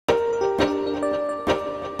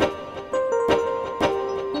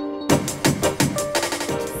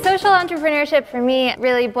entrepreneurship for me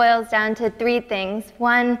really boils down to three things.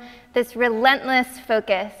 One, this relentless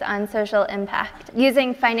focus on social impact,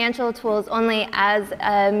 using financial tools only as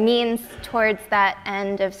a means towards that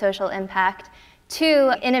end of social impact.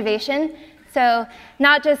 Two, innovation. So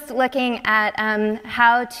not just looking at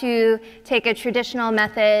how to take a traditional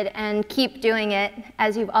method and keep doing it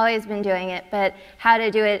as you've always been doing it, but how to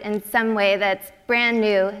do it in some way that's brand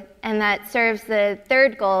new and that serves the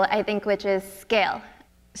third goal, I think, which is scale.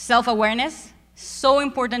 Self-awareness, so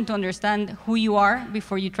important to understand who you are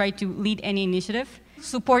before you try to lead any initiative.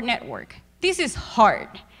 Support network. This is hard.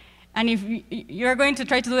 And if you're going to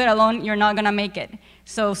try to do it alone, you're not going to make it.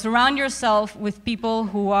 So surround yourself with people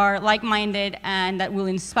who are like-minded and that will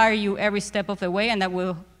inspire you every step of the way and that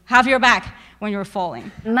will have your back when you're falling.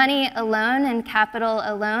 Money alone and capital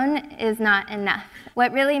alone is not enough.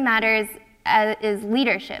 What really matters is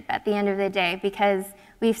leadership at the end of the day, because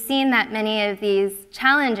we've seen that many of these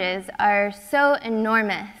challenges are so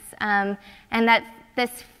enormous and that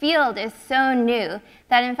this field is so new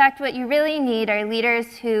that in fact what you really need are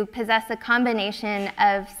leaders who possess a combination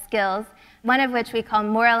of skills, one of which we call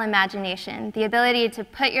moral imagination, the ability to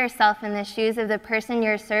put yourself in the shoes of the person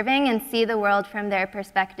you're serving and see the world from their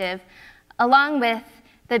perspective, along with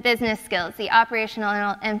the business skills, the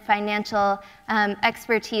operational and financial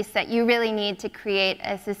expertise that you really need to create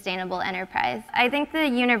a sustainable enterprise. I think the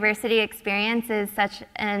university experience is such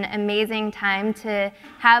an amazing time to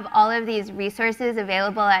have all of these resources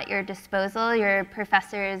available at your disposal, your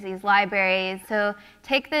professors, these libraries. So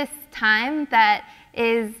take this time that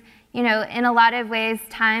is, in a lot of ways,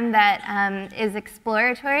 time that is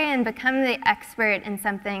exploratory and become the expert in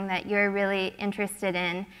something that you're really interested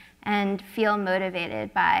in and feel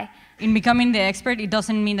motivated by. In becoming the expert, it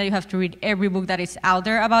doesn't mean that you have to read every book that is out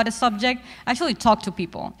there about a subject. Actually talk to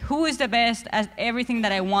people. Who is the best at everything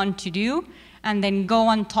that I want to do? And then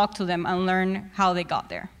go and talk to them and learn how they got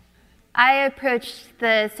there. I approached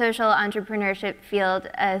the social entrepreneurship field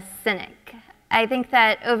as cynic. I think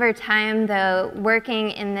that over time, though,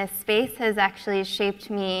 working in this space has actually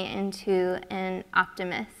shaped me into an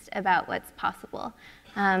optimist about what's possible.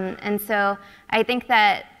 And so I think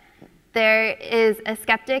that there is a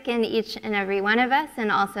skeptic in each and every one of us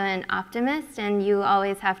and also an optimist, and you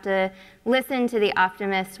always have to listen to the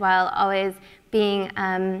optimist while always being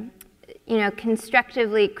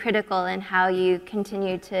constructively critical in how you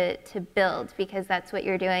continue to build, because that's what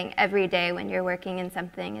you're doing every day when you're working in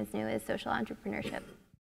something as new as social entrepreneurship.